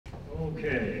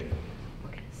Okay.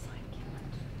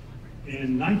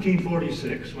 In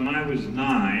 1946, when I was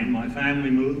 9, my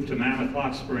family moved to Mammoth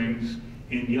Hot Springs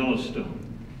in Yellowstone.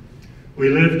 We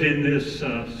lived in this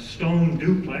stone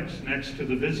duplex next to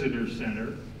the visitor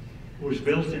center. It was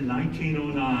built in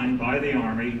 1909 by the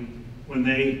Army when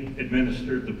they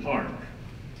administered the park.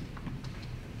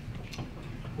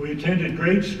 We attended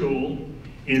grade school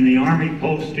in the Army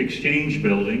Post Exchange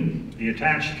Building. The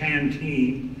attached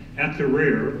canteen at the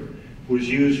rear was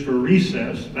used for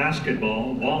recess,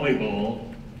 basketball,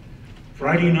 volleyball,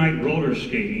 Friday night roller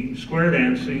skating, square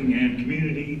dancing, and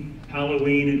community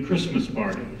Halloween and Christmas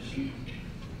parties.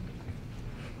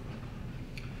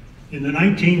 In the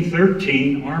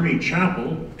 1913 Army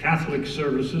Chapel, Catholic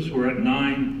services were at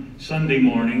 9 Sunday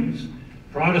mornings,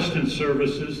 Protestant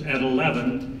services at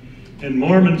 11, and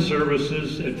Mormon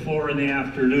services at 4 in the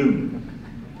afternoon.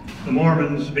 The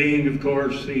Mormons being, of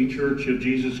course, the Church of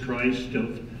Jesus Christ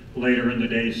of later in the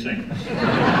day saints.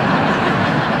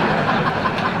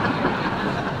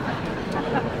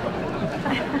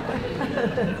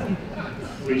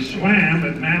 We swam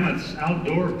at Mammoth's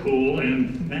outdoor pool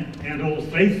and Old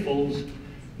Faithful's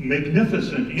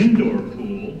magnificent indoor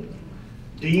pool.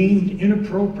 Deemed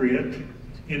inappropriate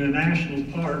in a national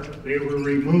park, they were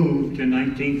removed in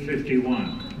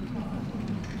 1951.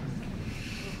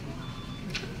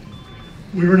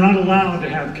 We were not allowed to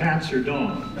have cats or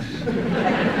dogs.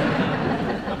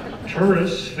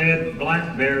 Tourists fed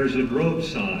black bears at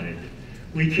roadside.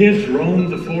 We kids roamed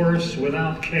the forests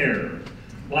without care.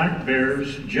 Black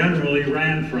bears generally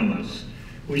ran from us.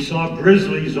 We saw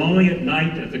grizzlies only at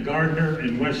night at the Gardner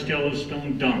and West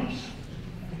Yellowstone dumps.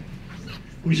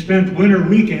 We spent winter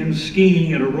weekends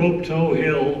skiing at a rope-tow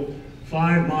hill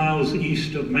 5 miles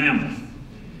east of Mammoth.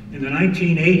 In the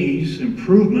 1980s,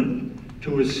 improvement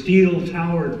to a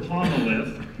steel-towered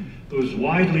monolith was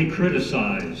widely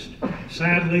criticized.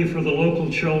 Sadly for the local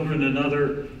children,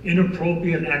 another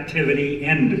inappropriate activity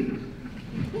ended.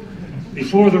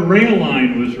 Before the rail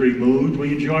line was removed,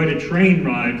 we enjoyed a train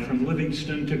ride from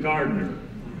Livingston to Gardner.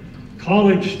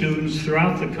 College students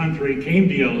throughout the country came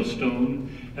to Yellowstone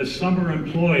as summer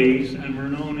employees and were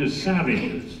known as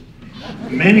savages.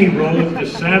 Many rode the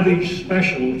Savage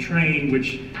Special train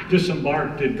which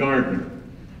disembarked at Gardner.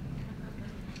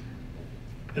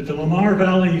 At the Lamar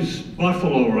Valley's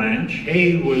Buffalo Ranch,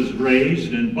 hay was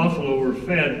raised and buffalo were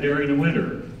fed during the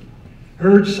winter.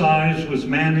 Herd size was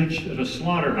managed at a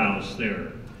slaughterhouse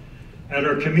there. At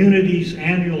our community's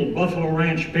annual Buffalo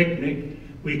Ranch picnic,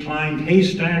 we climbed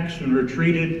haystacks and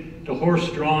retreated to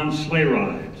horse-drawn sleigh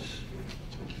rides.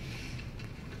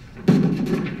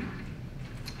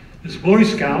 As Boy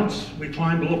Scouts, we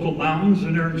climbed local mountains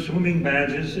and earned swimming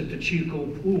badges at the Chico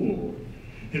Pool.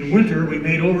 In winter, we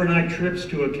made overnight trips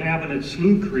to a cabin at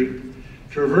Slough Creek,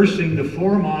 traversing the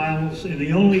 4 miles in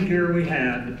the only gear we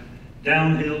had,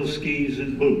 downhill skis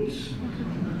and boots.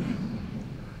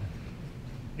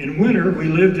 In winter, we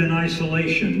lived in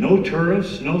isolation. No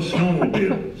tourists, no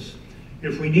snowmobiles.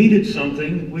 If we needed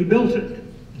something, we built it.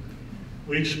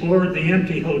 We explored the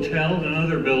empty hotel and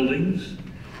other buildings.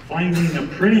 Finding a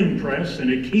printing press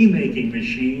and a key-making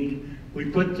machine, we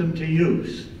put them to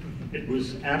use. It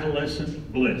was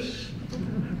adolescent bliss.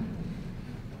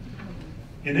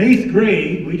 In 8th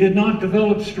grade, we did not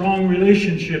develop strong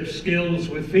relationship skills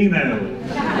with females.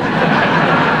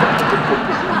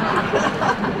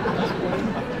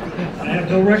 I have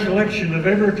no recollection of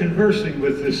ever conversing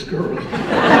with this girl.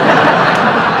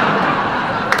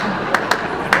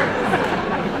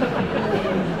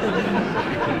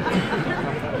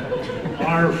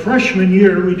 Our freshman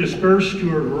year, we dispersed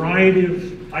to a variety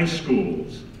of high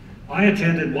schools. I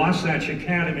attended Wasatch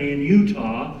Academy in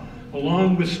Utah,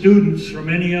 along with students from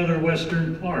many other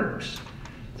western parks.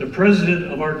 The president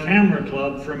of our camera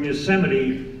club from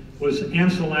Yosemite was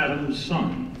Ansel Adams'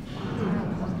 son.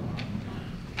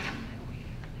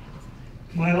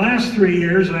 My last 3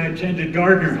 years, I attended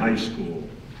Gardner High School.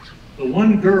 The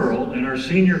one girl in our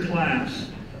senior class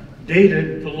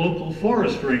dated the local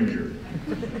forest ranger.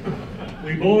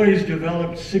 We boys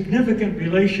developed significant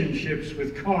relationships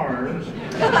with cars,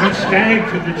 went stag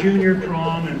to the junior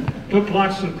prom, and took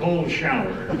lots of cold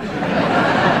showers.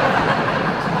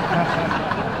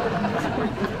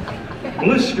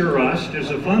 Blister rust is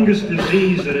a fungus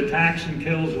disease that attacks and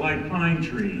kills white pine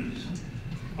trees.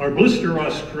 Our blister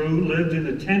rust crew lived in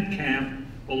a tent camp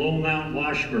below Mount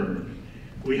Washburn.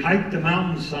 We hiked the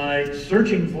mountainside,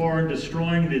 searching for and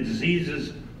destroying the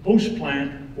disease's host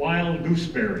plant, wild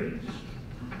gooseberries.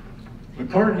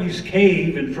 McCartney's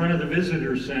Cave in front of the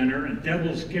visitor center and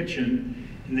Devil's Kitchen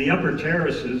in the upper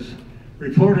terraces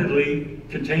reportedly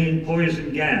contained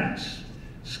poison gas.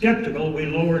 Skeptical, we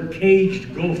lowered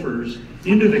caged gophers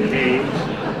into the caves.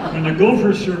 When the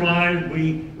gophers survived,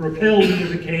 we rappelled into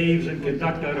the caves and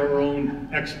conducted our own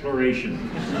exploration.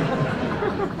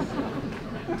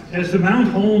 As the Mount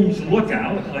Holmes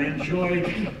lookout, I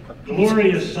enjoyed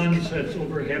glorious sunsets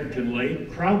over Hebden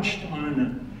Lake, crouched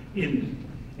on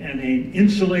an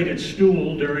insulated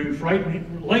stool during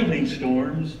lightning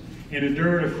storms, and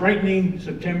endured a frightening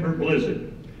September blizzard.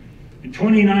 In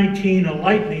 2019, a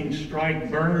lightning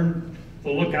strike burned the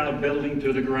lookout building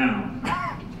to the ground.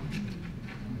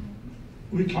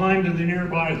 We climbed to the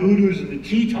nearby Hoodoos and the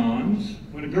Tetons.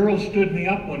 When a girl stood me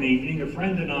up one evening, a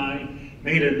friend and I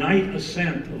made a night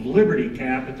ascent of Liberty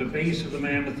Cap at the base of the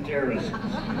Mammoth Terraces.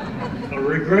 A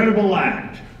regrettable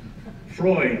act.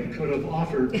 Freud could have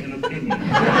offered an opinion.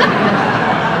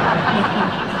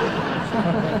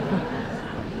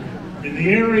 In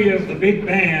the area of the big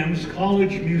bands,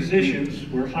 college musicians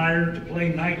were hired to play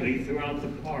nightly throughout the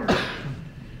park.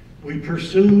 We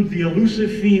pursued the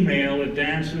elusive female at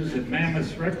dances at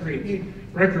Mammoth's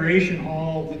Recreation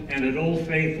Hall and at Old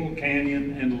Faithful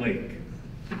Canyon and Lake.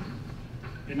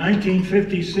 In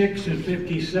 1956 and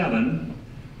 57,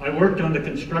 I worked on the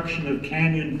construction of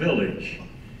Canyon Village.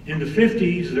 In the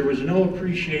 50s, there was no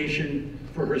appreciation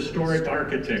for historic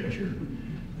architecture.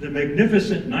 The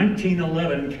magnificent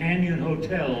 1911 Canyon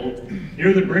Hotel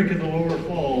near the brink of the Lower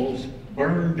Falls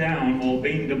burned down while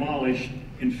being demolished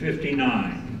in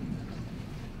 '59.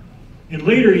 In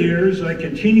later years, I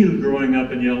continued growing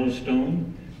up in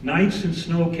Yellowstone, nights in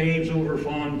snow caves over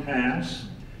Fawn Pass,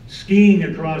 skiing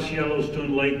across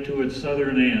Yellowstone Lake to its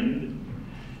southern end.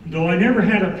 Though I never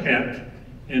had a pet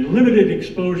and limited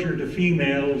exposure to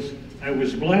females, I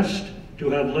was blessed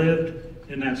to have lived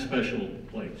in that special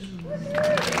place.